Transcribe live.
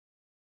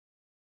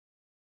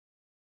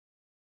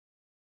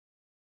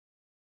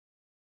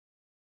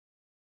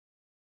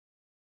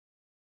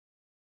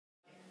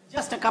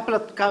Just a couple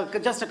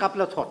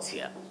of thoughts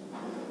here.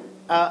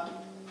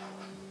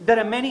 There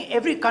are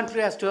every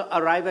country has to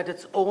arrive at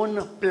its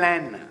own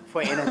plan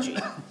for energy.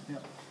 Yeah.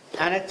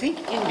 And I think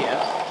India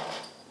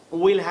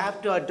will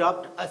have to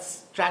adopt a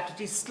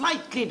strategy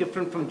slightly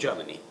different from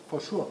Germany. For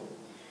sure.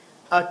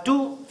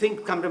 Two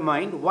things come to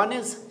mind. One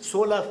is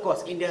solar, of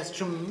course. India has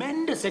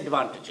tremendous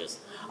advantages.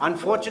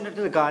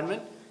 Unfortunately, the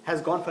government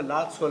has gone for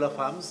large solar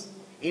farms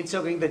instead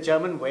of going the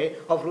German way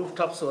of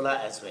rooftop solar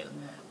as well.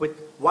 Yeah.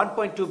 With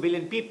 1.2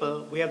 billion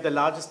people, we have the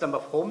largest number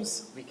of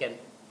homes. We can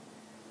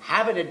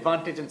have an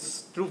advantage in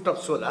rooftop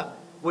solar,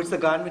 which the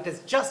government is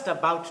just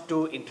about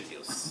to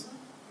introduce.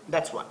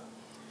 That's one.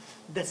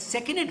 The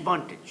second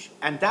advantage,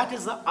 and that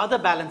is the other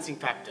balancing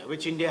factor,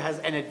 which India has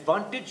an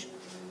advantage,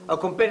 a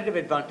competitive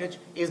advantage,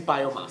 is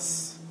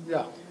biomass.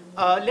 Yeah.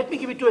 Let me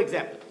give you two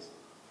examples.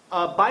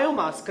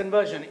 Biomass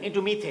conversion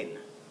into methane.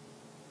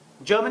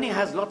 Germany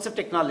has lots of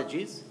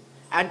technologies.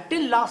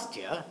 Until last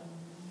year,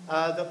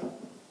 the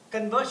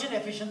conversion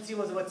efficiency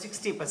was about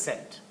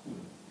 60%.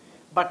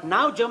 But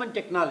now German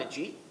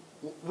technology,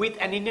 with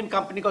an Indian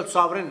company called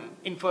Sovereign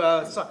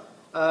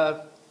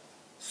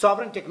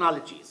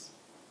Technologies,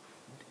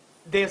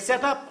 they have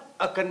set up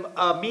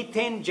a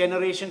methane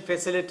generation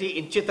facility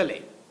in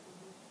Chitale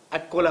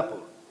at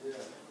Kolhapur,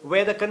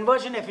 where the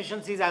conversion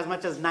efficiency is as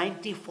much as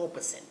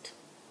 94%.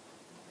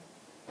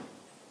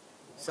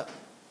 So,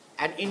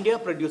 and India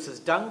produces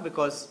dung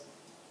because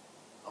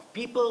of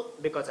people,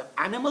 because of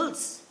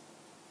animals.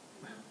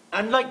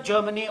 Unlike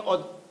Germany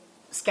or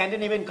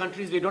Scandinavian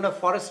countries, we don't have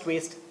forest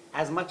waste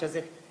as much as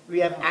if we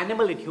have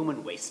animal and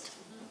human waste.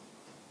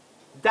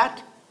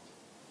 That,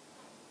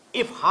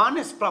 if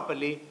harnessed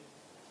properly,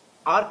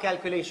 our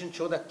calculations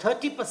show that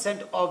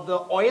 30% of the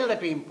oil that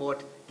we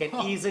import can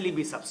easily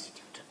be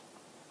substituted.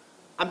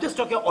 I'm just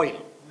talking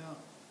oil. Yeah.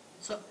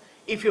 So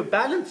if you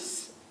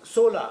balance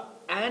solar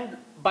and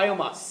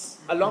biomass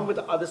along with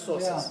the other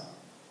sources,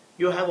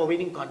 you have a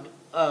winning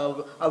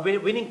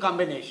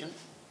combination,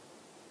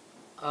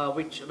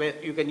 where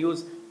you can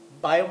use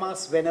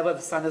biomass whenever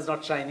the sun is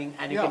not shining,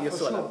 and you can use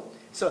solar. Sure.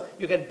 So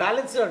you can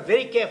balance it out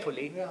very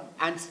carefully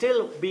and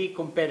still be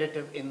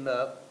competitive in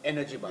the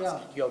energy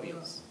basket. Your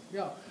views?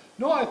 Yeah.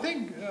 No, I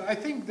think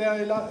there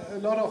are a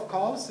lot of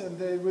cows, and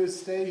they will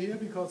stay here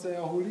because they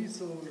are holy,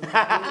 so there's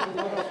a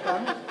lot of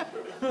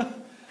fun.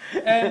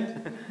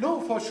 And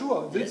no, for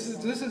sure, this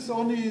is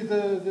only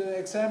the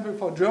example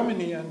for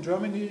Germany, and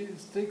Germany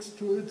sticks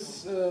to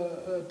its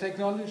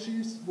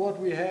technologies, what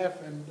we have,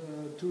 and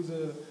to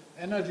the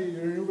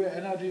renewable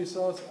energy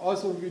source.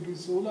 Also, we do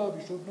solar,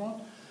 we should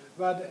not,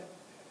 but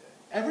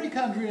every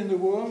country in the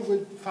world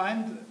will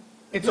find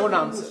its own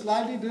answer, a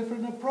slightly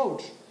different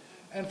approach.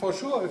 And for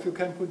sure, if you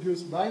can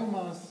produce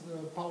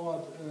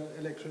biomass-powered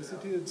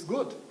electricity, it's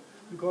good,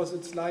 because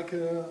it's like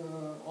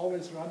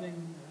always running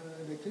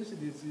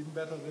electricity. It's even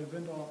better than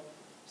wind or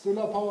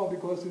solar power,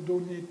 because you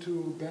don't need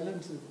to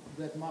balance it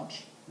that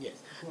much.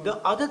 Yes. So the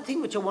other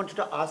thing which I wanted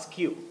to ask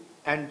you,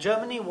 and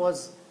Germany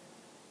was,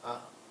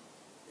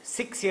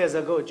 6 years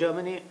ago,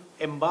 Germany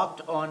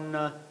embarked on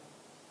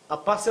a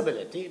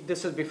possibility.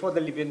 This was before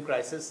the Libyan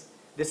crisis.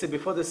 This is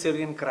before the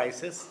Syrian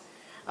crisis.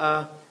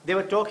 They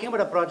were talking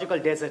about a project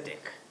called Desertec.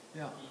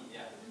 Yeah.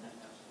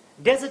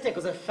 Desertec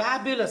was a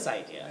fabulous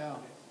idea. Yeah.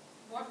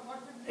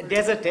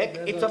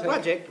 Desertec, it's a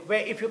project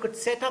where if you could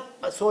set up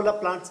solar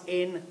plants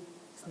in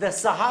the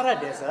Sahara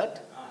Desert,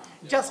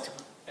 just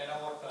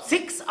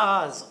 6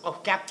 hours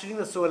of capturing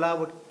the solar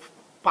would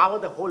power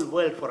the whole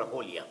world for a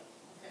whole year.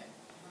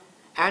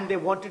 And they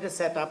wanted to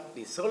set up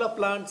these solar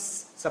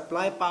plants,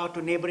 supply power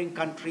to neighboring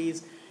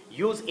countries,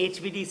 use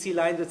HVDC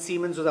lines that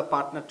Siemens was a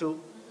partner to,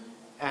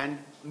 and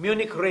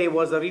Munich Re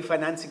was a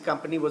refinancing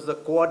company, was the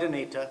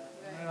coordinator.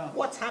 Yeah.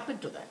 What's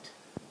happened to that?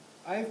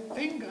 I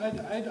think,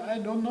 I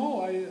don't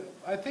know,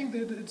 I think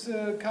that it's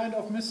a kind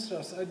of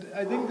mistrust.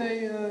 I think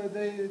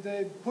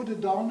they put it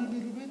down a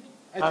little bit.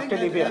 After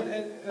Libya?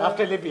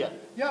 After Libya?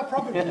 Yeah,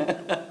 probably.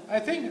 I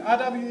think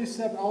RWE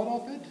stepped out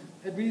of it.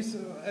 At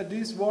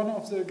least one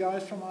of the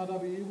guys from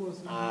RWE was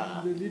in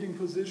the leading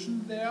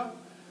position there.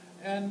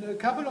 And a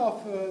couple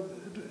of,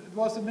 it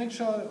was a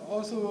mixture,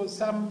 also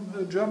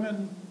some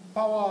German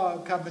power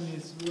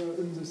companies were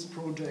in this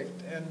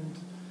project. And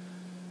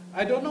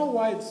I don't know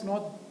why it's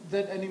not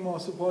that anymore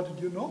supported,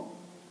 you know?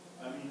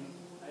 I mean,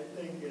 I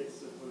think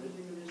it's a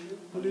political issue.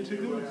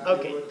 Political?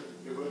 Okay.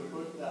 You would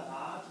put the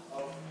heart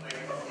of, like,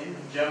 in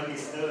Germany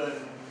still an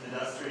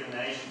industrial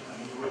nation. I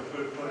mean, you would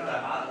put the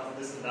heart of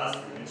this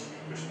industry,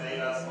 which made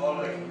us all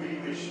like a really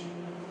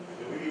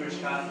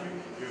rich country.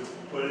 You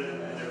put it in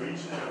a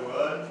region in the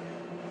world.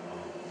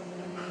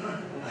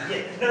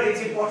 Yeah, no,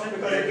 it's important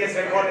because it gets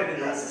recorded in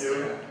the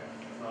system.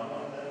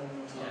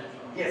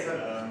 Yes,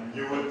 sir.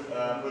 You would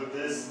put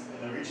this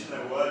in a region in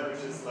the world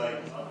which is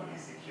like not really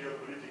secure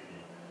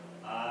politically.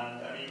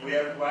 And I mean, we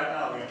have right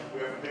now we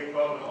have a big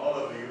problem all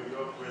over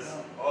Europe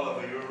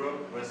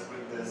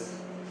with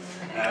this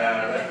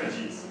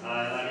refugees. And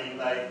I mean,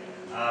 like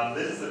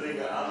this is a big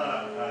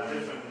other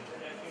different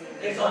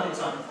It's on.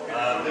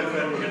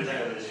 Different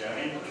critical issue. I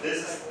mean,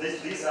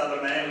 these are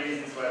the main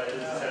reasons why it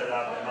is set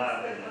up, in my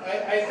opinion.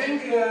 I think,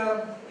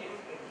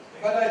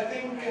 but I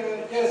think,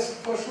 yes,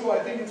 for sure, I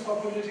think it's for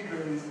political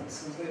reasons,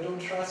 so they don't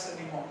trust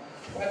anymore.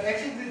 But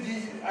actually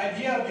the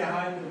idea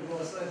behind it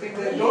was, I think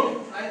they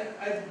don't,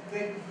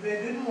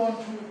 they didn't want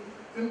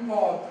to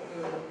import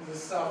the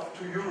stuff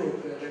to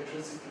Europe, the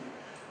electricity.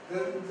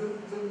 The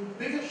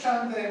biggest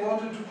chunk they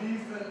wanted to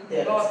leave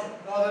in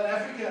Northern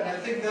Africa, and I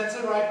think that's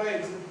the right way.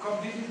 It's a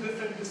completely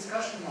different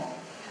discussion now.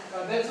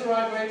 But that's the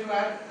right way to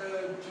act,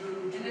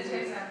 to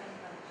energize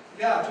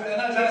Africa.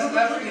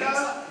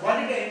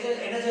 One, it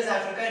energize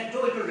Africa, and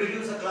two, it will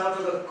reduce the cloud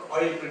of the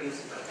oil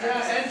producing countries.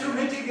 Yeah, and to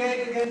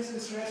mitigate against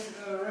this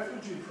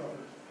refugee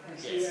problem,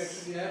 which we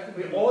actually have.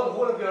 With whole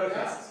of Europe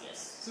faces, yes.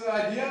 So the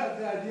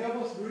idea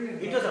was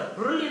brilliant. It was a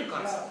brilliant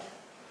concept.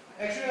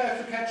 Yeah. Actually, I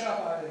have to catch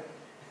up.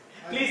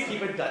 Please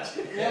keep in touch.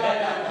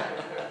 Yeah.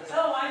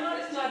 So why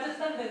not in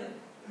Rajasthan then?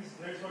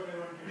 That's what I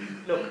want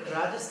to Look,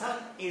 Rajasthan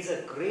is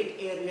a great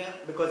area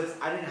because it's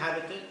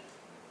uninhabited.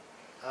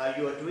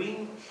 You are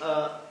doing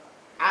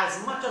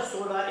as much of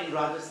solar in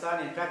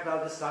Rajasthan. In fact,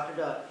 now they started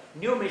a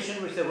new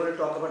mission which they're going to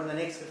talk about in the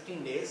next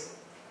 15 days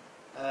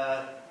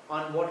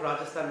on what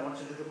Rajasthan wants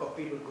to do to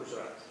compete with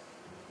Gujarat.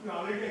 No,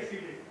 already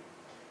exceeded.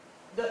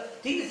 The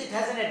thing is, it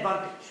has an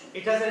advantage.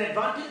 It has an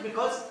advantage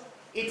because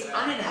it's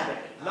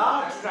uninhabited,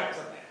 large tracts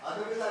of land.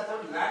 Otherwise, I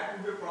thought land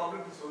would be a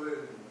problem to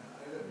solar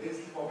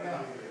basic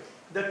population areas.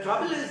 The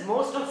trouble is,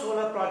 most of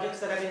solar projects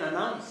that have been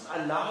announced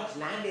are large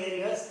land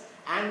areas,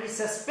 and we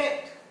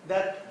suspect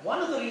that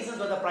one of the reasons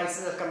why the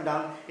prices have come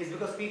down is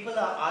because people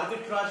are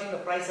arbitraging the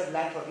price of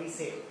land for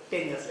resale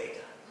 10 years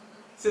later.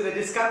 So they're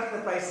discounting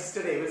the prices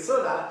today with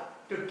solar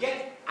to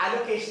get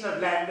allocation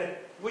of land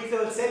which they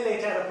will sell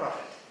later at a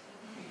profit.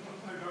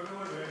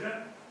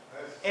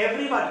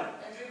 Everybody.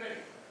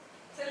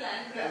 It's a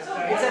land grab. So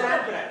it's a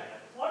land grab.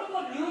 What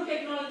about new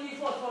technology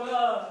for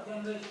solar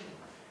generation?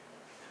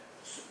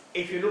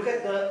 If you look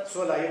at the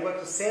solar, you've got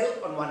the cell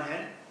on one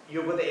hand,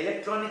 you've got the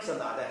electronics on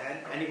the other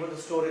hand, and you've got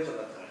the storage on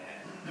the third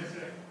hand.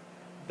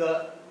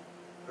 The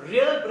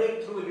real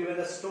breakthrough will be when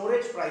the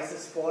storage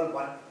prices fall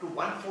to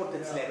one-fourth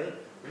its level,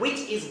 which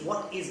is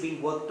what is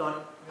being worked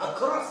on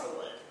across the world.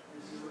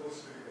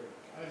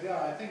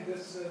 Yeah, I think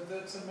that's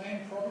the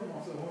main problem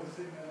of the whole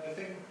thing. And I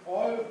think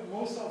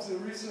most of the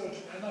research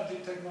energy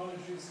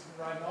technologies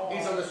right now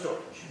is on the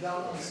storage.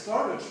 Down on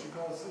storage,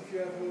 because if you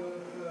have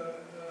a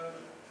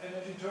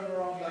energy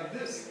turnaround like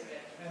this,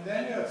 and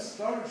then you have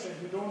storage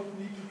and you don't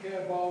need to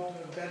care about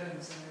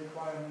balancing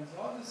requirements,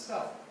 all this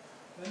stuff,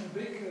 then the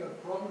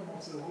big problem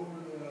of the whole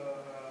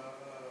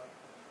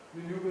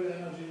renewable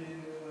energy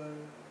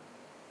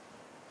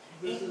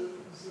this is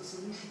the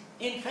solution.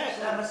 In fact,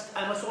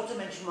 I must also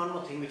mention one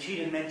more thing which he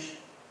didn't mention.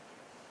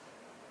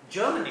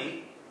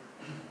 Germany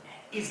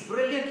is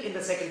brilliant in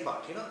the second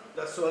part. You know,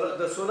 the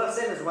solar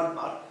cell is one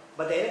part,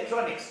 but the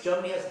electronics,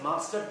 Germany has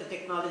mastered the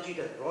technology, it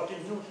has brought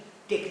in new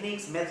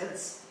techniques,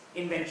 methods,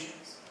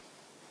 inventions.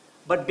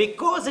 But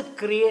because it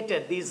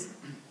created these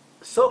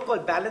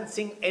so-called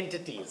balancing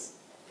entities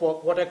for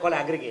what I call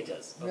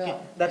aggregators, okay?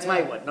 That's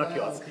my word, not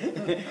yours.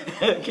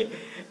 Okay.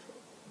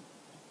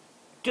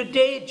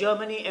 Today,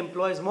 Germany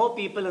employs more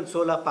people in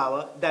solar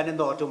power than in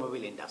the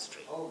automobile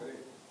industry. Oh, great.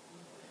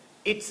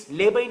 It's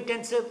labor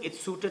intensive, it's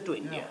suited to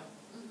India.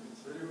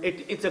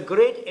 It's a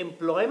great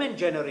employment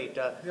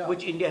generator,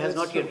 which India has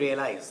not yet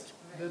realized.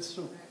 That's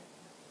true.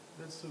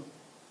 That's true.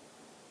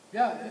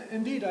 Yeah,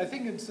 indeed. I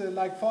think it's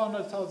like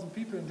 400,000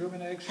 people in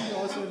Germany, actually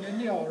also in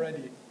India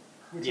already,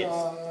 which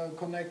are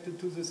connected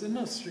to this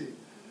industry.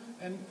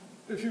 And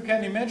if you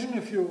can imagine,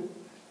 if you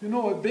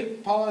know, a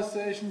big power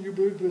station you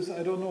build with,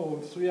 I don't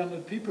know,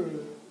 300 people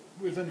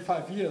within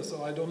 5 years,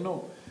 or I don't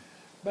know.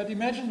 But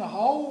imagine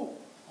how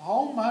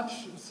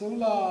much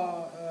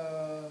solar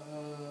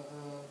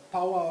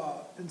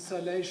power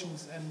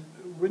installations and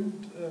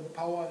wind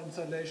power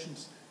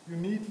installations you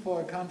need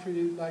for a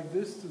country like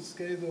this to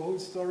scale the whole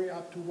story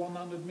up to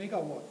 100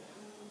 megawatt.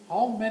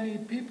 How many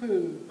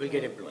people will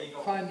get employed?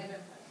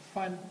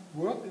 Find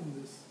work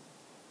in this?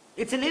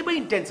 It's a labor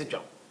intensive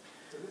job.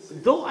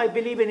 Though I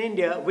believe in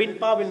India, wind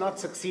power will not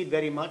succeed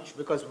very much,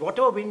 because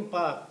whatever wind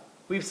power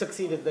we've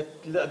succeeded,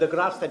 the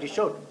graphs that you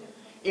showed,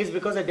 is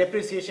because of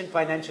depreciation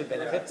financial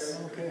benefits,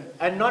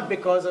 and not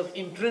because of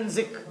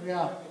intrinsic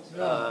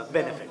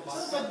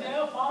benefits. But they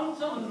have found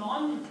some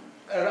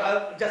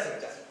Just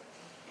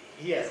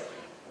yes.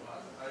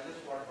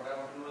 What I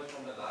want to know is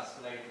from the last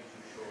slide which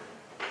you showed,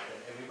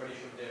 that everybody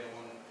should do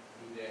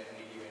their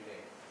Energiewende.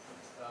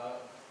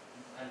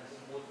 And this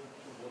is both of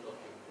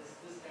you.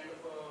 This kind of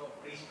a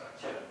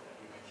pre-structure that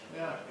you mentioned,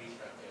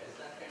 pre-structure, is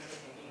that kind of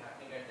thinking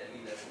happening at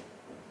Delhi level?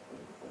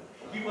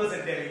 He was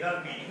in Delhi,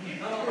 not me.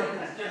 No,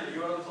 but still,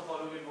 you are also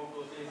following it more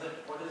closely.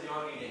 What is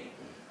your reading?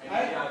 And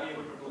are we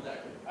able to do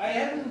that? I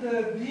haven't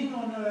been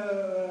on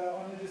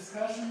a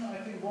discussion,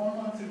 I think 1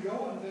 month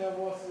ago, and there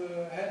was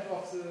the head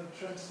of the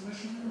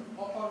transmission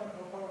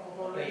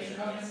operation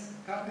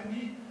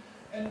company,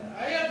 and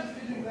I have the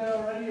feeling they're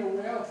already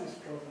aware of this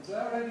problem.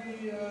 They're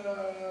already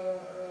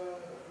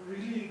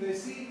they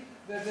see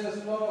that there's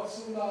a lot of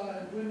solar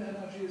and wind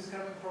energy is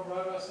coming from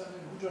Rajasthan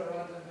and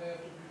Gujarat, and they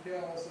have to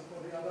prepare also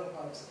for the other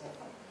parts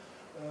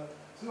of.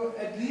 So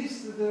at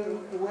least the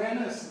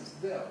awareness is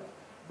there.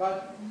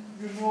 But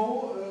you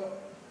know,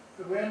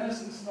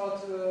 awareness is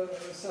not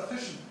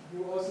sufficient.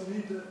 You also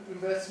need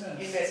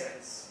investments.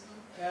 Investments.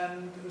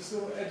 And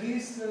so at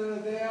least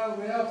they are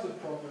aware of the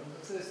problem.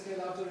 If they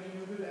scale up the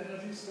renewable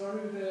energy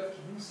story, they have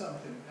to do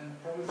something.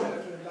 And probably they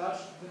have to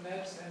enlarge the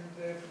net, and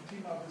they have to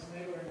team up with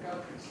neighboring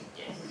countries,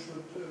 which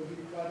would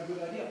be quite a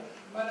good idea.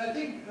 But I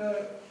think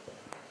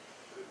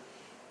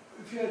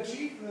if you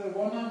achieve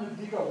 100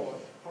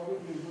 gigawatt,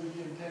 probably it will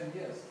be in 10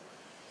 years.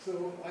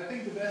 So I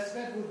think the best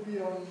bet would be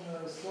on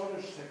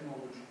storage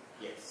technology.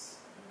 Yes.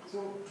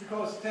 So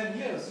because 10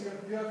 years,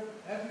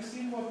 have you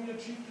seen what we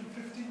achieved in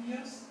 15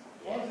 years?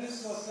 All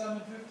this was done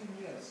in 15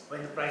 years.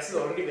 When the price is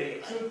already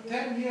very high. So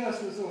 10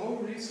 years with the whole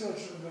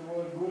research in the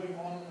world going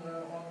on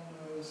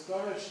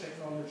storage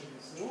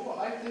technologies. So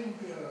I think,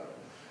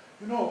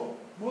 you know,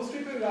 most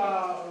people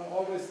are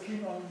always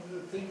keen on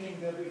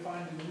thinking that we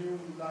find a new,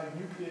 like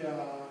nuclear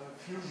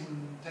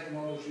fusion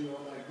technology or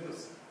like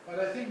this. But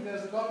I think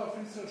there's a lot of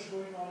research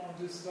going on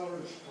this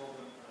storage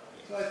problem.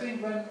 So I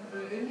think when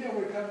India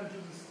will come into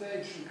the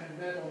stage, you can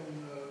bet on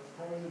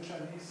probably the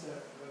Chinese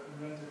have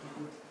invented a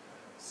good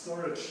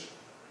storage.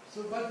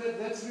 So, but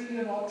that's really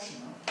an option.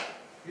 Huh?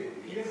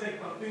 It is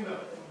like pumping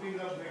up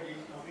like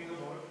he's talking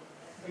about.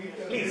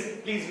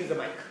 Please use the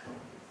mic.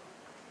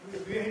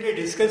 We had a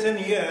discussion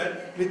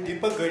here with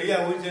Deepak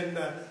Gadia, who is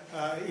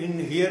in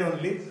here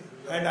only,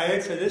 and I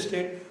had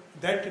suggested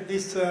that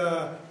this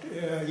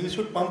you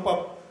should pump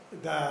up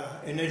the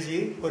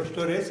energy for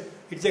storage.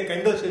 It's a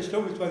kind of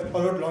system which was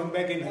followed long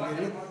back in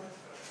Hungary.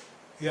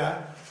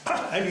 Yeah,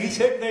 and he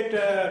said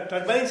that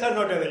turbines are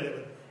not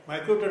available.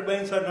 Micro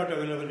turbines are not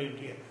available in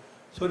India.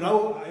 So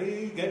now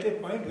I get a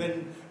point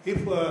when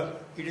if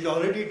it is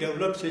already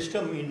developed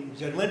system in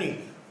Germany,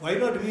 why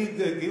not we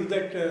give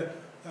that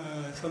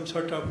some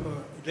sort of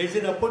there is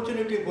an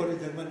opportunity for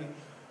Germany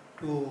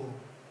to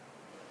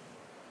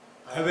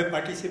have a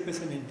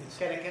participation in this.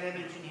 Can I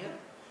mention here?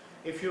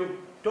 If you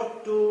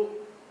talk to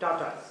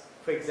Tatas,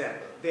 for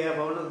example, they have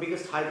one of the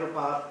biggest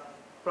hydropower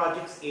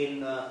projects in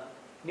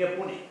near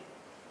Pune.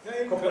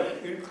 Yeah, in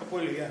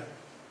Khopoli, yeah.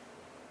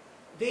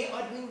 They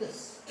are doing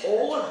this.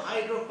 All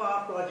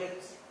hydropower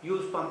projects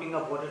use pumping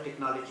of water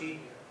technology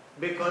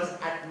because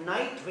at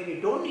night when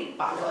you don't need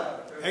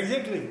power,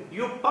 Exactly.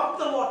 you pump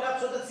the water up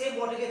so the same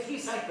water gets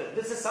recycled.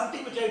 This is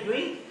something which I am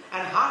doing,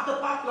 and half the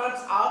power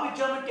plants are with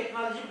German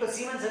technology because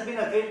Siemens has been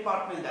a great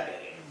partner in that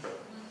area.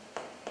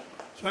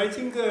 So I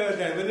think the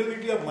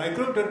availability of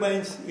micro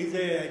turbines is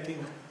a, I think.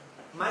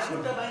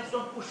 Micro turbines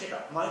don't push it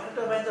up. Micro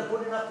turbines are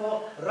good enough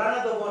for run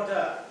of the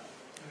water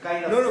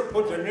kind of. No,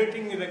 for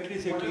generating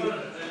electricity.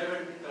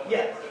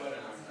 Yeah.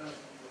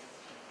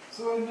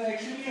 So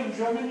actually in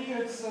Germany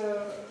it's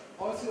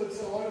also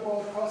it's all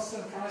about costs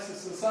and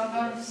prices. So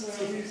sometimes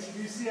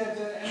we see at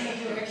the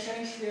energy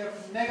exchange we have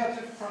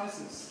negative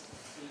prices.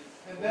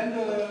 And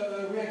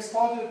then we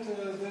export it,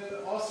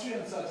 the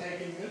Austrians are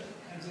taking it,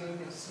 and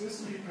the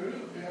Swiss people,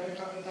 we are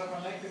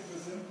interconnected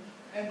with them,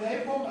 and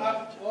they pump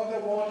up all the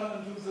water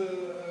into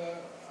the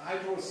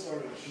hydro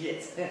storage.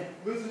 Yes.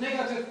 With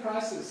negative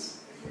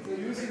prices. They're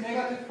using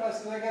negative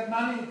prices, they get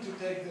money to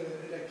take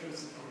the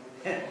electricity.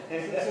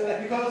 So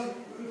because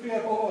if we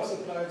have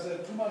oversupply,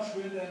 there's too much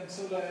wind and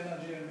solar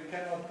energy, and we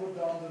cannot put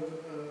down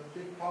the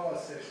big power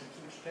stations,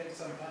 which takes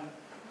some time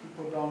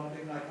to put down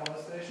big night power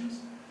stations.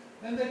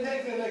 Then they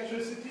take the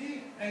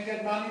electricity and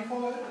get money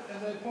for it,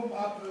 and they pump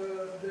up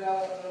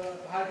their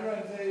hydro,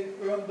 and they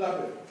earn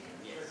double.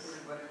 Yes.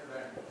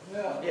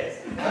 Yeah.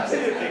 Yes.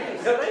 Absolutely.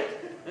 You're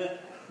right.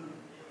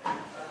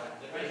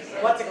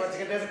 One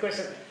second, there's a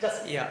question.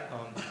 Just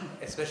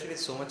Especially with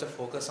so much of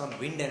focus on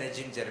wind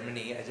energy in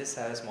Germany, I just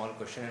have a small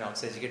question, and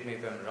also educate me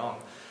if I'm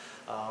wrong.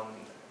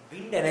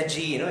 Wind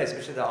energy,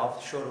 especially the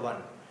offshore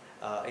one,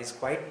 is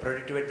quite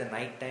productive at the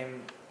night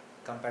time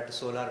compared to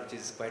solar, which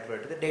is quite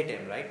productive at the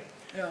daytime, right?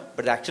 Yeah.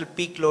 But the actual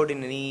peak load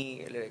in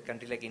any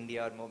country like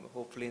India or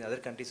hopefully in other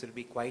countries will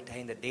be quite high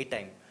in the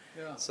daytime.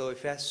 Yeah. So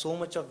if you have so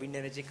much of wind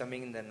energy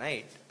coming in the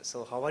night,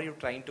 so how are you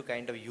trying to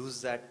kind of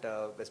use that,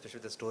 especially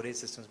with the storage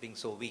systems being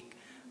so weak?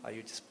 Are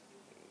you just,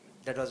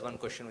 that was one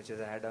question which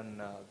I had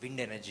on wind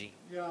energy.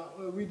 Yeah,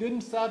 we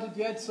didn't start it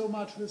yet so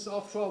much with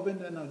offshore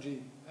wind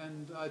energy,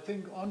 and I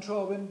think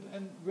onshore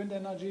wind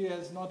energy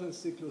has not a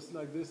cyclus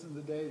like this in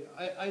the day.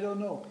 I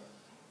don't know,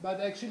 but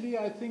actually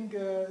I think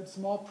it's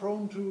more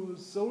prone to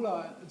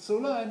solar.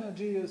 Solar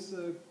energy is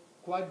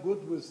quite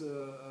good with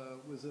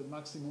a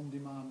maximum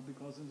demand,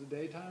 because in the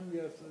daytime we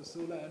have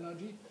solar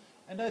energy.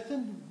 And I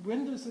think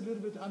wind is a little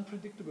bit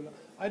unpredictable.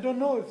 I don't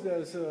know if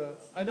there's a,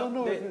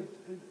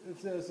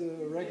 if there's a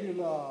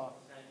regular.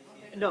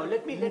 No,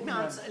 let me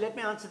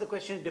answer the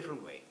question in a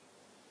different way.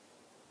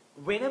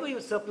 Whenever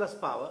you surplus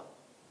power,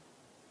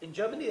 in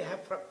Germany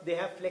they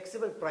have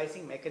flexible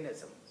pricing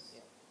mechanisms.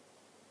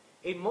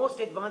 In most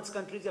advanced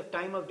countries, you have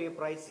time of day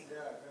pricing.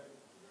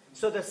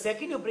 So the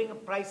second you bring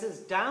prices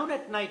down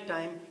at night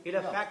time,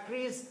 you'll have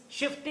factories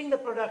shifting the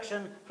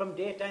production from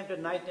daytime to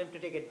night time to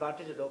take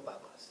advantage of low power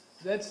costs.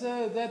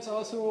 That's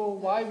also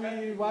why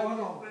we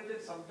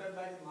operated sometime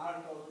back in March,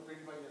 also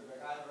 25 years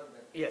back. I heard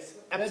that. Yes,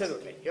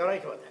 absolutely. You're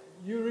right about that.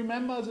 You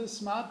remember the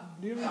smart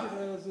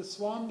the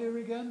Swan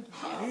dirigent?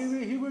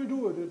 He will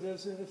do it.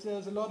 If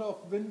there's a lot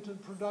of wind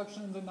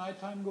production in the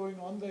nighttime going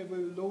on, they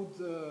will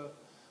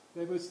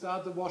they will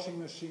start the washing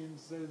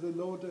machines. They will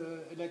load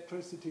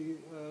electricity,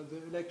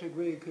 the electric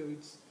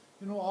vehicles.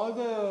 You know, all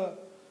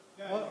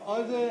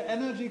the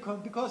energy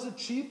because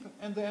it's cheap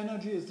and the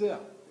energy is there.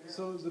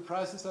 So the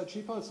prices are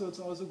cheaper, so it's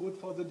also good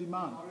for the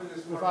demand.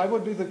 If I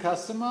would be the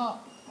customer,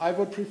 I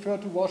would prefer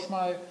to wash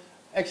my...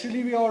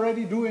 Actually, we are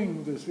already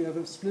doing this. We have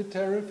a split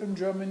tariff in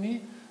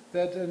Germany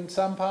that in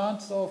some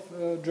parts of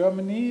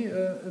Germany,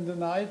 in the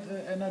night,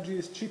 energy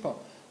is cheaper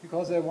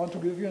because they want to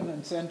give you an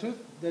incentive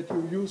that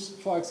you use,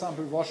 for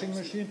example, washing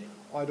machine.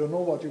 I don't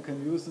know what you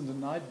can use in the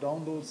night,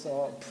 downloads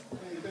or...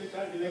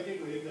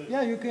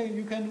 Yeah, you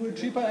can do it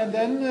cheaper, and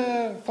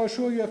then for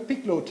sure you have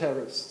peak load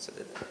tariffs.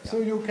 So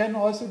you can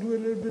also do a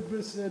little bit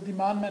with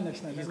demand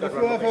management. He's got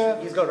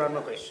one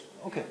more question.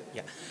 Okay.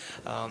 Yeah.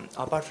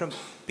 Apart from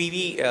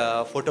PV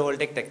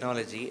photovoltaic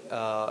technology,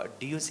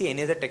 do you see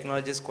any other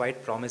technologies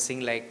quite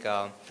promising like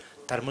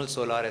thermal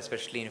solar,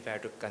 especially if I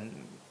have to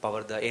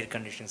power the air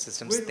conditioning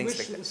systems, things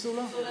like that?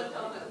 Solar?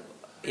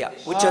 Yeah.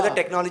 Which other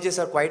technologies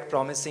are quite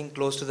promising,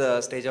 close to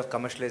the stage of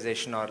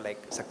commercialization or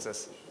like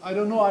success? I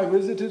don't know. I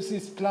visited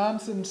these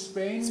plants in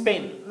Spain.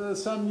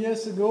 Some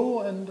years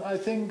ago, and I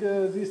think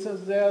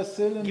they are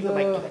still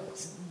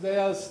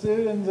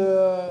in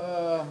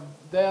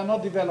they are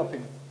not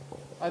developing.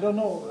 I don't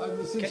know.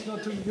 Since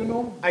not to, you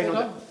know. I know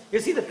that. You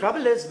see, the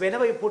trouble is,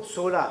 whenever you put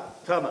solar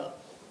thermal,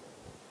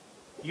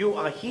 you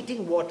are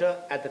heating water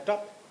at the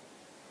top,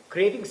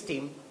 creating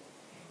steam,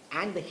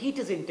 and the heat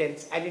is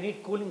intense, and you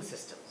need cooling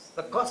systems.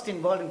 The cost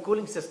involved in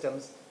cooling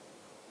systems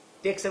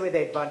takes away the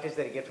advantage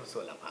that you get from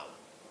solar power.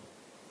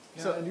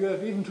 Yeah, so, and you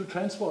have even to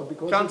transport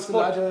because it's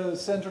like a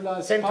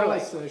centralized power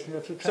station. You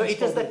have to transport. So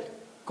it is the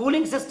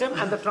cooling system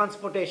and the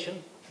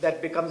transportation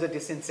that becomes a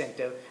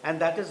disincentive, and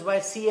that is why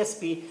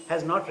CSP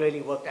has not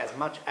really worked as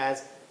much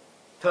as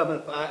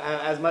thermal,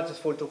 as much as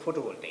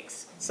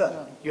photovoltaics.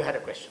 Sir, you had a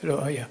question.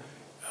 Yeah.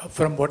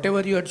 From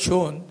whatever you had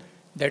shown,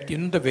 that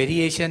the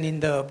variation in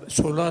the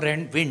solar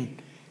and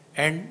wind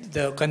and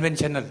the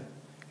conventional,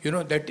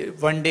 that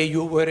one day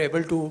you were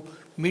able to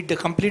meet the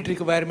complete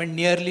requirement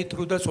nearly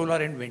through the solar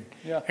and wind,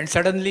 and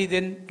suddenly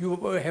then you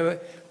have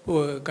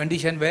a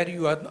condition where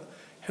you have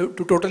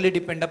to totally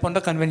depend upon the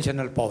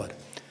conventional power.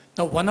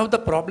 Now, one of the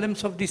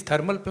problems of these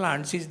thermal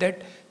plants is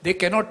that they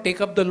cannot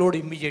take up the load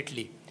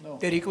immediately. No.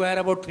 They require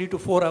about 3 to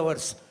 4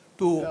 hours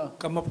to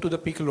come up to the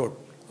peak load.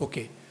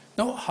 Okay.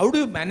 Now, how do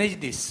you manage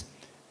this?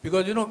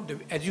 Because,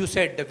 as you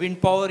said, the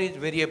wind power is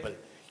variable.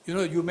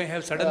 You may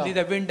have suddenly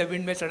the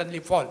wind may suddenly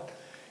fall.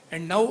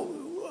 And now,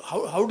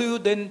 how do you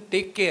then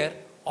take care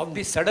of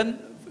this sudden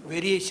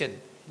variation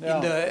in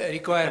the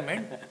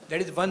requirement?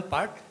 That is one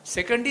part.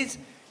 Second is,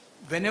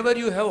 whenever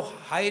you have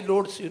high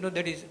loads,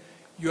 that is,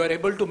 you are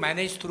able to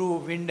manage through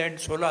wind and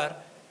solar,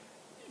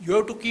 you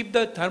have to keep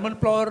the thermal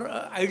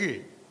power idle.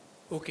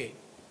 Okay.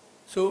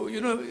 So,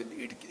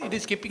 it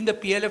is keeping the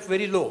PLF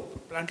very low,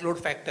 plant load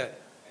factor.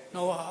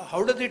 Now,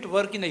 how does it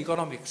work in the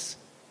economics?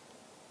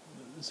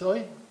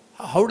 Sorry?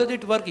 How does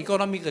it work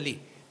economically?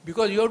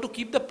 Because you have to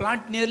keep the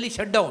plant nearly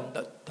shut down,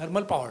 the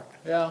thermal power.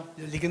 Yeah.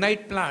 The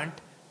lignite plant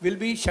will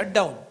be shut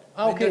down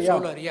with the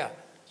solar.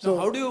 So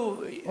how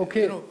do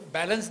you,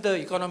 balance the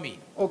economy?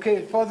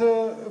 Okay, for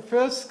the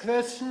first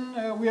question,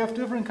 we have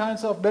different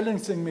kinds of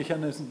balancing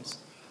mechanisms.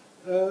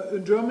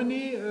 In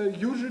Germany,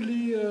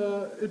 usually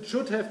it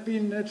should have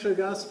been natural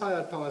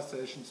gas-fired power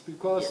stations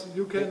because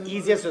you can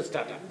easiest to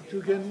start up.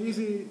 You can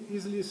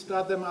easily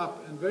start them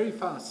up and very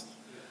fast.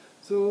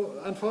 So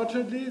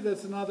unfortunately,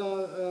 that's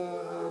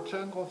another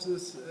chunk of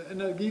this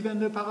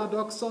Energiewende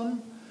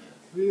paradoxon.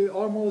 We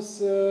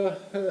almost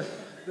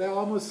they're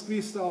almost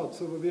squeezed out.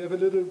 So we have a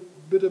little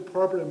bit of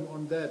problem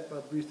on that,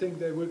 but we think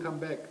they will come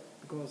back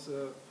because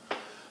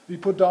we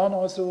put down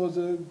also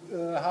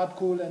the hard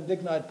coal and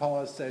lignite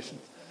power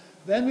stations.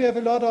 Then we have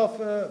a lot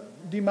of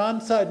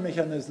demand side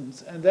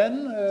mechanisms, and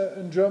then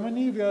in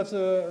Germany we have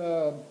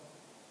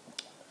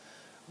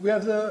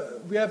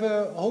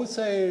a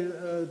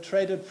wholesale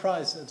traded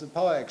price at the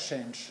power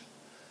exchange,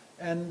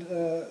 and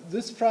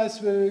this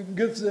price will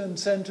give the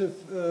incentive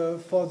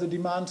for the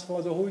demands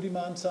for the whole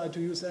demand side to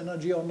use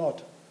energy or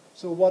not.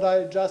 So what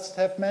I just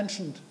have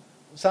mentioned,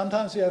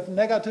 sometimes you have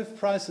negative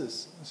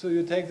prices, so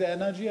you take the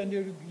energy and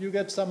you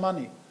get some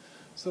money.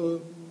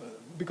 So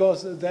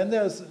because then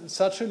there's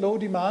such a low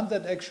demand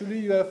that actually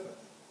you have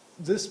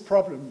this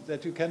problem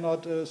that you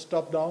cannot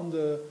stop down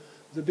the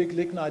big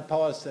lignite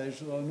power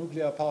station or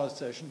nuclear power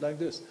station like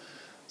this.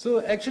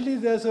 So actually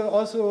there's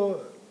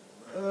also,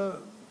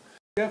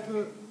 we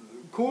have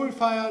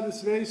coal-fired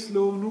is very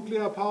slow,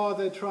 nuclear power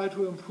they try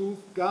to improve,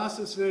 gas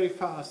is very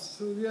fast.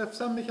 So we have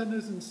some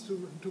mechanisms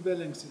to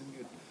balancing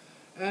it.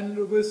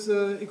 And with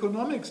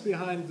economics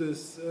behind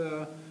this,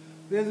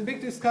 there's a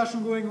big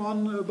discussion going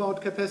on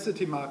about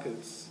capacity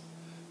markets.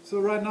 So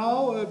right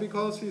now,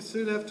 because we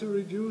still have to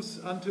reduce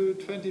until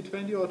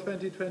 2020 or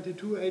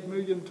 2022, 8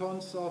 million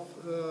tons of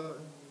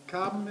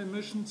carbon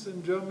emissions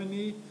in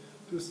Germany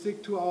to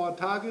stick to our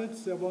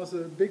targets, there was a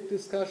big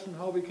discussion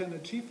how we can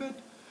achieve it.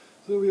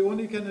 So we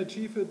only can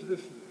achieve it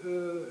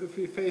if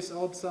we phase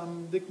out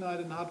some lignite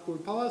and hard coal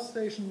power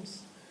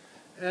stations,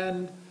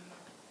 and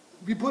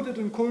we put it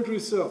in cold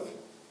reserve.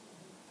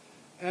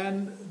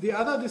 And the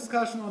other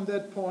discussion on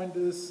that point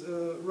is,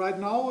 right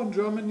now in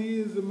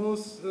Germany, the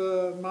most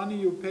money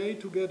you pay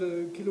to get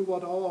a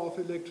kilowatt hour of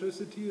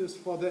electricity is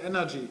for the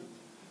energy.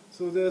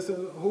 So there's a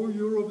whole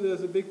Europe,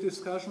 there's a big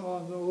discussion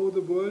on the whole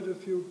the world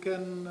if you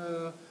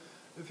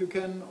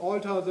can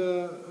alter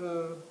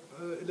the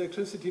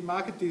electricity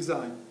market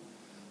design,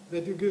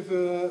 that you give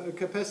a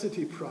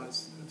capacity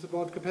price. It's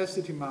about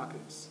capacity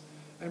markets.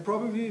 And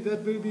probably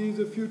that will be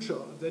the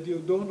future, that you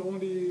don't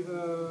only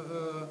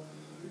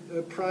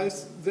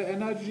price the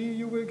energy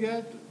you will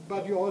get,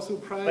 but you also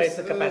price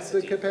the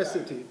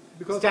capacity.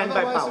 Because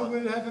otherwise you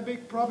will have a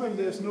big problem.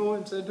 There's no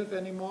incentive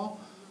anymore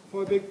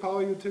for a big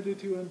power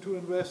utility to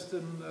invest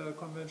in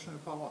conventional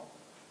power.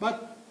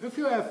 But if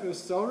you have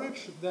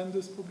storage, then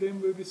this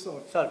problem will be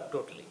solved. Solved,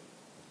 totally.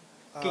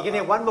 Okay, can I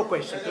have one more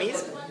question,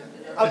 please?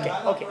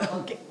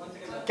 Okay.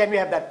 Can we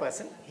have that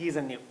person? He's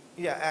a new.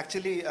 Yeah,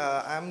 actually,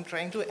 I'm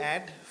trying to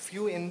add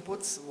few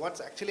inputs. What's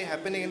actually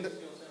happening in the...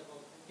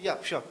 Yeah,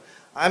 sure.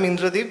 I'm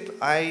Indradeep.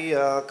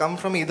 I come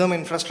from Idam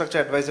Infrastructure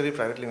Advisory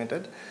Private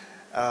Limited.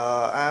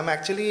 I'm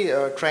actually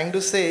trying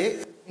to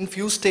say, in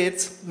few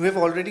states, we have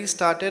already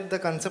started the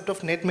concept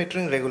of net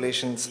metering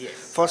regulations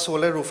for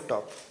solar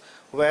rooftop,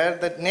 where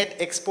the net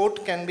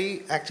export can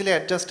be actually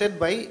adjusted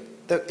by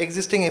the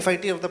existing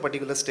FIT of the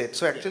particular state.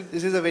 So actually,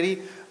 this is a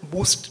very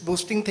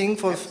boosting thing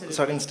for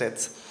certain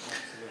states.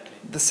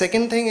 The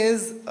second thing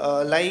is,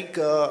 like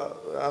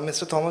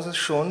Mr. Thomas has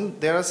shown,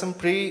 there are some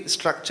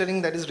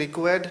pre-structuring that is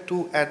required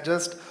to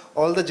adjust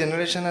all the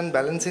generation and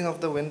balancing of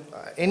the wind,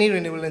 any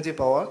renewable energy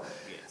power.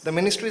 Yes. The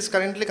ministry is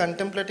currently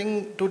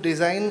contemplating to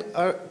design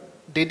a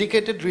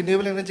dedicated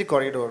renewable energy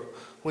corridor,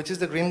 which is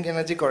the green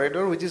energy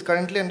corridor, which is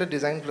currently under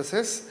design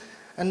process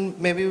and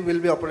maybe will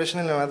be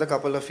operational in another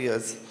couple of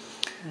years.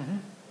 Mm-hmm.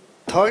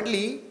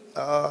 Thirdly,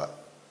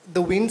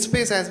 the wind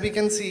space, as we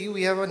can see,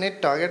 we have a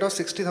net target of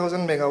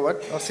 60,000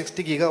 megawatt or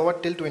 60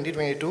 gigawatt till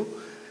 2022,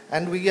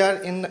 and we are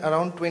in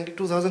around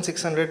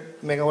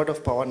 22,600 megawatt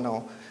of power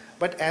now.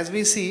 But as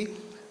we see,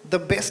 the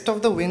best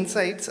of the wind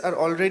sites are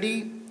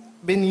already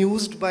been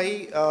used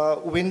by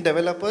wind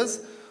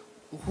developers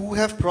who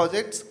have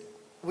projects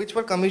which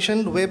were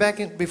commissioned way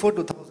back before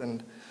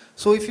 2000.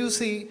 So if you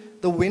see,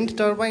 the wind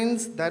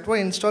turbines that were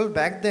installed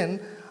back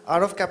then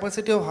are of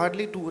capacity of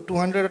hardly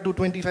 200 or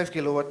 225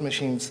 kilowatt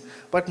machines.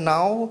 But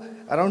now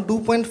around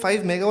 2.5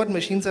 megawatt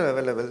machines are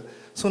available.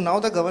 So now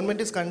the government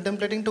is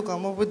contemplating to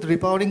come up with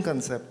repowering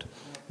concept.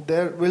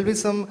 There will be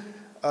some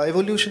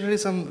evolutionary,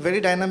 some very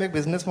dynamic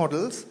business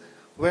models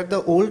where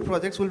the old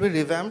projects will be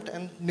revamped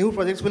and new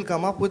projects will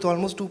come up with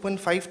almost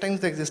 2.5 times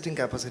the existing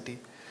capacity.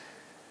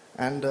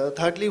 And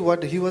thirdly,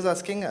 what he was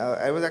asking,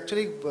 I was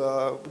actually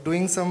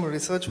doing some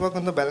research work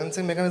on the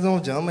balancing mechanism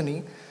of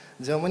Germany.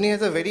 Germany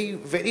has a very,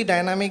 very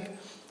dynamic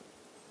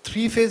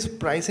three-phase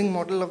pricing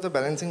model of the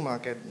balancing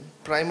market.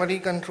 Primary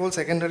control,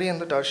 secondary, and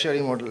the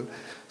tertiary model.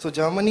 So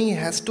Germany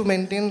has to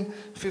maintain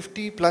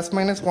 50 plus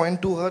minus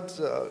 0.2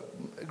 hertz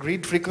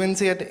grid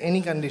frequency at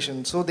any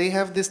condition. So they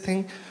have this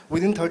thing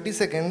within 30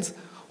 seconds,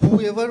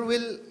 whoever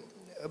will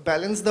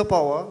balance the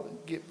power,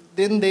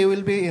 then they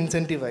will be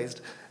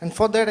incentivized. And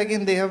for that,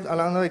 again, they have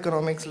another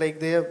economics, like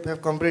they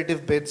have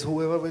competitive bids,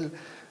 whoever will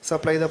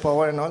supply the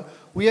power and all.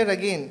 We are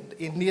again,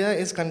 India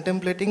is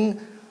contemplating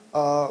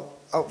a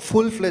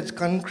full-fledged,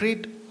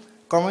 concrete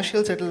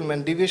commercial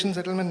settlement, deviation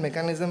settlement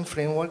mechanism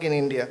framework in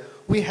India.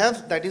 We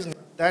have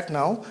that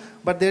now,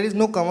 but there is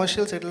no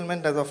commercial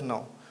settlement as of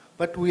now.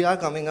 But we are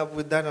coming up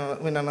with that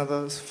in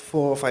another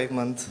 4 or 5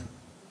 months.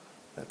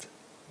 That's it.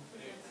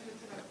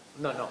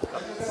 No.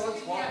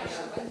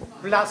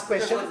 Last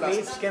question,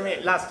 please. Can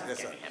we, last. Yes,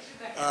 sir.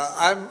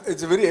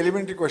 It's a very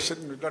elementary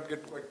question, did not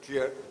get quite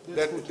clear.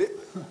 That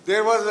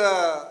there was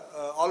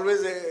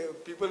always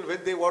people,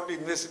 when they want to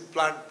invest in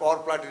power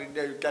plant in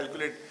India, you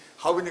calculate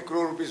how many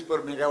crore rupees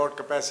per megawatt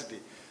capacity.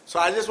 So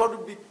I just want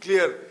to be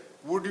clear,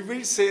 would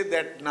we say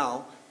that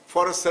now,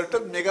 for a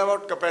certain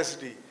megawatt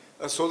capacity,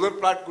 a solar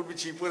plant could be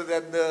cheaper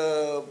than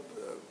the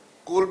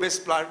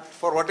coal-based plant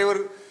for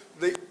whatever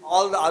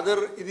all the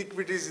other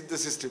inequities in the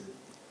system?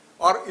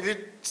 Or is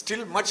it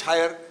still much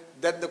higher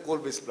than the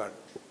coal-based plant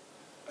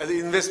as an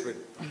investment?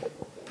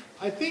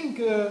 I think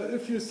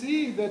if you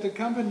see that a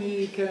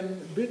company can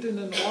bid in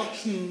an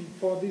auction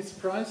for these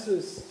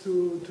prices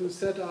to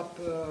set up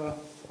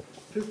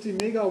 50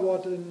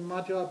 megawatt in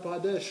Madhya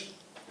Pradesh,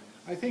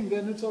 I think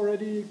then it's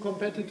already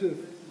competitive.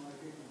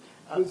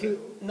 Okay.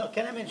 No,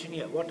 can I mention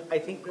here, what I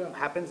think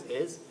happens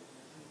is,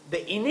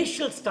 the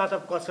initial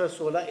startup cost for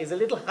solar is a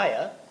little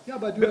higher Yeah,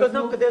 but you Because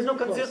have there's no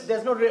fuel cost.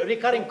 there's no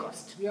recurring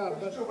cost. Yeah,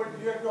 but So, but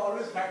you have to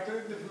always factor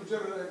in the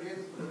future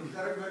against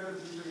current value and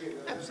future gain.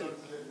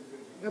 Absolutely.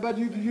 yeah, but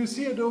you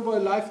see it over a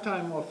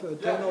lifetime of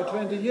 10 or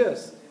 20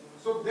 years.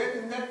 So then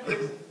in that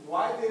case,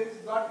 why there is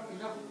not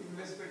enough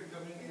investment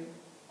coming in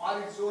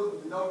on its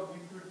own without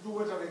giving too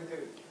much of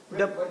encouragement?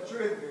 What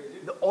should encourage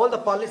it? All the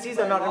policies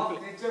are not in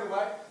place. Nature,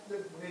 why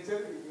the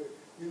nature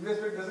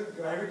investment doesn't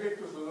gravitate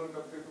to solar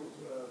compared to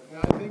Yeah,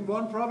 I think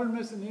one problem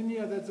is in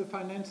India that the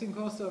financing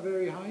costs are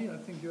very high. I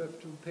think you have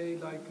to pay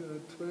like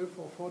 12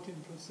 or 14%,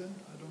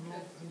 I don't know,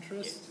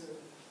 interest.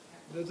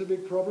 That's a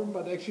big problem,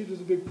 but actually it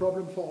is a big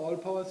problem for all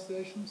power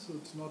stations, so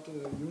it's not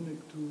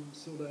unique to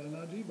solar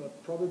energy,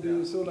 but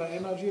probably solar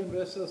energy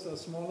investors are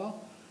smaller.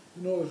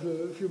 You know,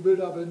 if you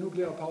build up a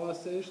nuclear power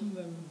station,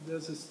 then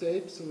there's a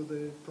state, so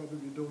they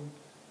probably don't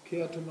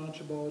care too much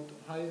about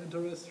high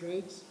interest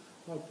rates.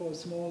 But for a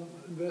small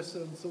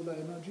investor in solar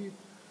energy,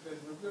 the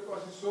nuclear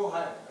cost is so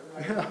high.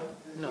 I mean,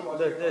 No,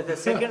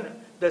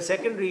 the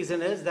second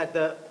reason is that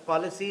the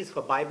policies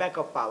for buyback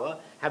of power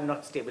have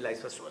not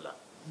stabilized for solar.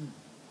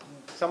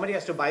 Somebody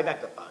has to buy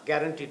back the power,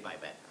 guaranteed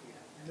buyback.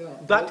 yeah,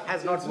 That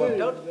has not worked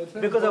out that's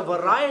very because of a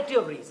important. variety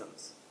of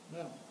reasons.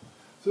 Yeah.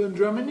 So in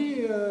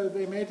Germany,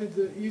 they made it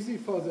easy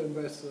for the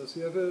investors.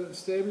 You have a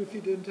stable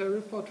feed-in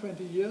tariff for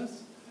 20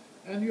 years,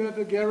 and you have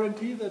a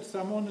guarantee that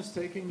someone is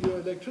taking your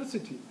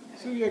electricity.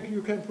 So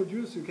you can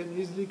produce, you can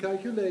easily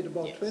calculate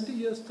about Yes. 20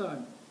 years'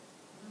 time.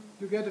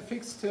 You get a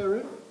fixed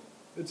tariff.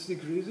 It's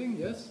decreasing,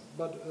 yes,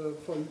 but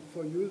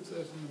for you as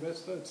an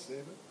investor, it's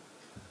stable.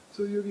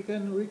 So you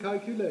can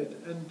recalculate.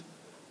 And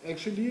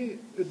actually,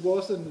 it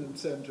was an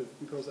incentive,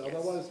 because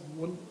otherwise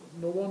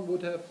no one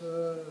would have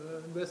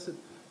invested.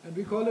 And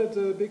we call it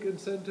a big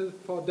incentive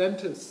for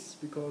dentists,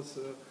 because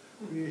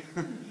we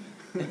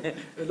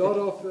a lot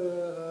of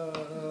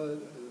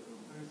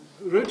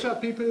richer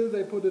people,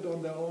 they put it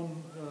on their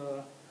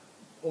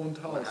owned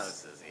house.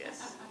 Houses,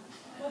 yes.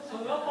 But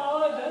solar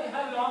power does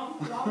have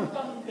long-term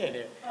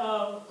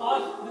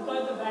cost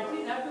because the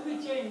batteries have to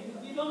be changed.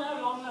 We don't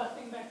have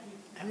long-lasting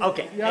batteries.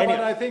 Okay. Yeah, anyway.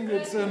 but I think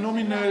it's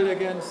nominal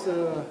against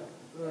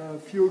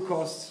fuel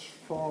costs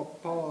for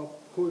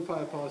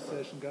coal-fired power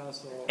station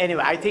gas.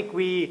 Anyway, I think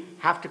we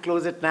have to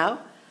close it now.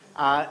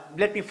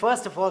 Let me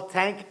first of all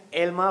thank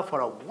Elmar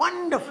for a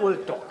wonderful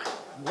talk.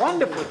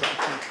 Wonderful talk.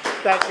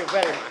 Thank you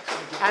very much.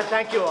 And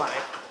thank you,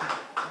 Arif.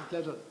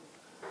 Pleasure.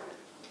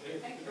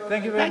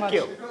 Thank you very Thank much.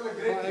 you.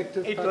 for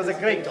active It was a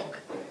great talk.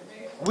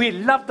 We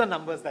love the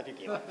numbers that you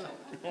gave.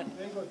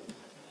 Very good.